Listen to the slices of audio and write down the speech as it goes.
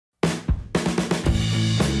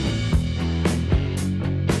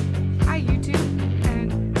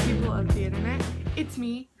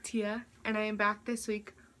Tia, and I am back this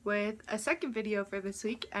week with a second video for this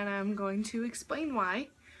week, and I'm going to explain why.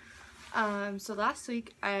 So last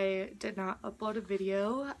week I did not upload a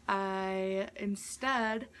video. I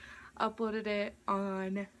instead uploaded it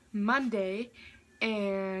on Monday,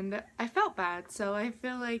 and I felt bad, so I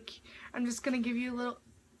feel like I'm just gonna give you a little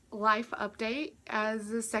life update as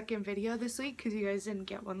the second video this week because you guys didn't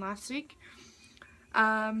get one last week.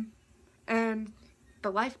 And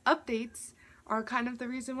the life updates are kind of the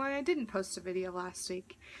reason why I didn't post a video last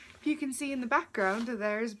week. If you can see in the background,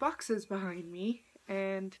 there's boxes behind me,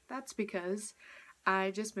 and that's because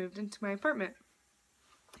I just moved into my apartment.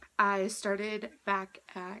 I started back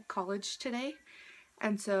at college today,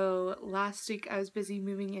 and so last week I was busy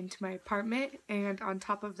moving into my apartment, and on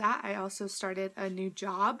top of that I also started a new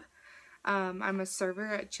job. I'm a server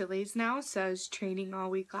at Chili's now, so I was training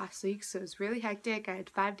all week last week, so it was really hectic. I had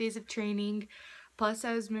 5 days of training, plus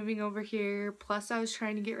I was moving over here, plus I was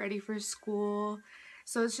trying to get ready for school.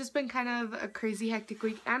 So it's just been kind of a crazy hectic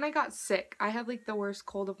week, and I got sick. I had like the worst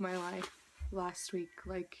cold of my life last week.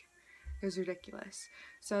 Like, it was ridiculous.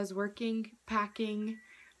 So I was working, packing,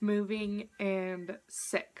 moving, and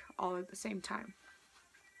sick all at the same time.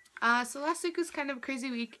 So last week was kind of a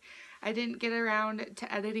crazy week. I didn't get around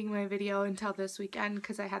to editing my video until this weekend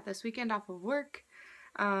because I had this weekend off of work.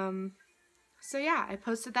 So yeah, I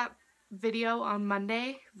posted that video on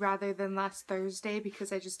Monday rather than last Thursday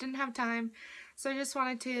because I just didn't have time. So I just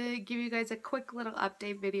wanted to give you guys a quick little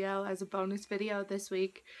update video as a bonus video this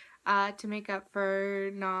week to make up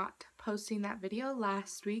for not posting that video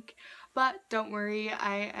last week. But don't worry,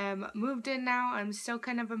 I am moved in now. I'm still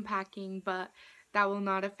kind of unpacking, but that will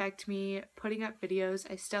not affect me putting up videos.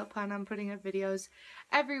 I still plan on putting up videos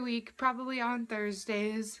every week, probably on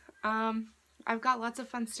Thursdays. I've got lots of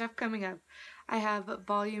fun stuff coming up. I have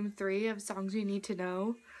volume 3 of Songs You Need to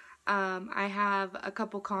Know. I have a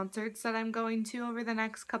couple concerts that I'm going to over the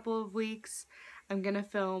next couple of weeks. I'm gonna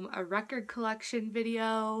film a record collection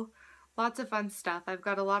video. Lots of fun stuff. I've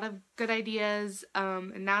got a lot of good ideas,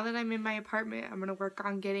 and now that I'm in my apartment, I'm gonna work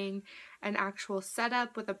on getting an actual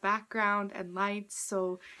setup with a background and lights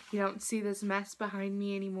so you don't see this mess behind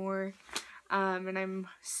me anymore. And I'm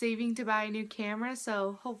saving to buy a new camera,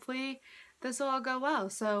 so hopefully this will all go well.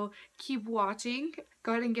 So keep watching.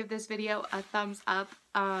 Go ahead and give this video a thumbs up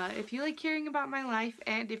if you like hearing about my life,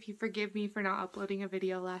 and if you forgive me for not uploading a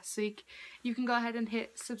video last week. You can go ahead and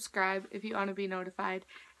hit subscribe if you want to be notified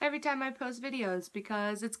every time I post videos,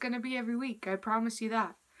 because it's gonna be every week, I promise you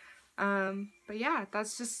that. But yeah,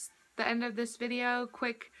 that's just the end of this video.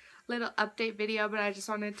 Quick little update video, but I just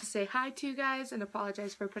wanted to say hi to you guys and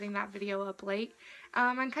apologize for putting that video up late,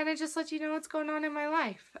 and kind of just let you know what's going on in my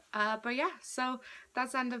life. But yeah, so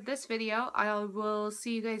that's the end of this video. I will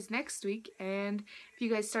see you guys next week, and if you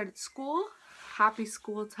guys started school, happy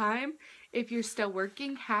school time. If you're still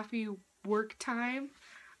working, happy work time.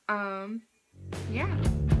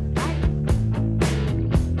 Yeah.